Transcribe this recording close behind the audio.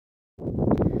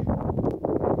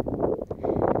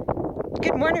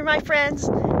Good morning, my friends.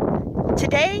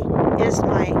 Today is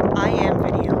my I am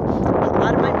video. A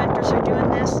lot of my mentors are doing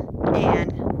this,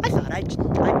 and I thought I'd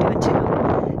do it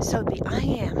too. So the I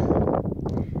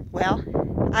am. Well,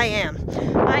 I am.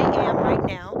 I am right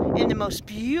now in the most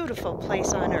beautiful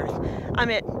place on earth.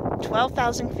 I'm at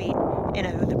 12,000 feet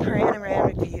in the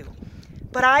panoramic view.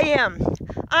 But I am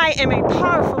a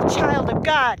powerful child of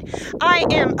God. I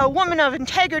am a woman of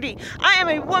integrity. I am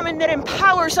a woman that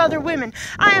empowers other women.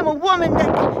 I am a woman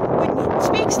that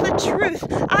speaks the truth.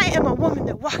 I am a woman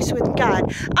that walks with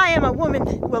God. I am a woman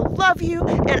that will love you,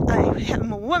 and I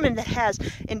am a woman that has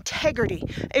integrity.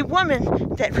 A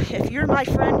woman that, if you're my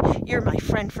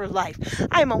friend for life.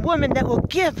 I am a woman that will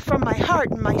give from my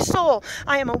heart and my soul.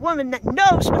 I am a woman that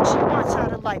knows what she wants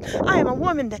out of life. I am a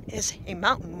woman that is a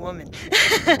mountain woman.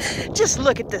 Just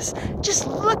look at this. Just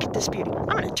look at this beauty. I'm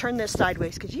going to turn this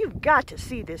sideways because you've got to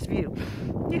see this view.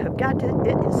 You have got to.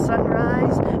 It is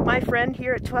sunrise, my friend,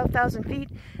 here at 12,000 feet.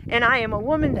 And I am a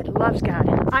woman that loves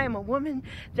God. I am a woman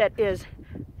that is,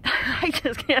 I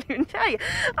just can't even tell you.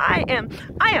 I am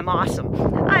awesome.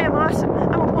 I am awesome.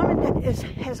 I'm a woman that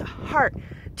has a heart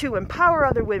to empower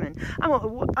other women. I have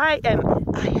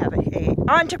a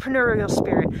entrepreneurial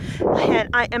spirit, and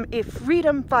I am a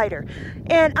freedom fighter,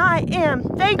 and I am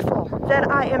thankful that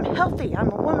I am healthy.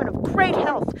 I'm a woman of great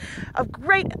health, of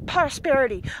great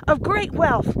prosperity, of great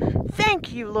wealth.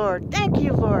 Thank you, Lord. Thank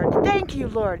you, Lord. Thank you,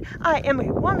 Lord. I am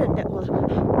a woman that will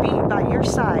be by your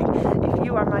side if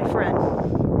you are my friend.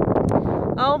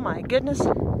 Oh my goodness.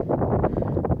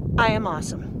 I am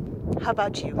awesome. How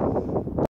about you?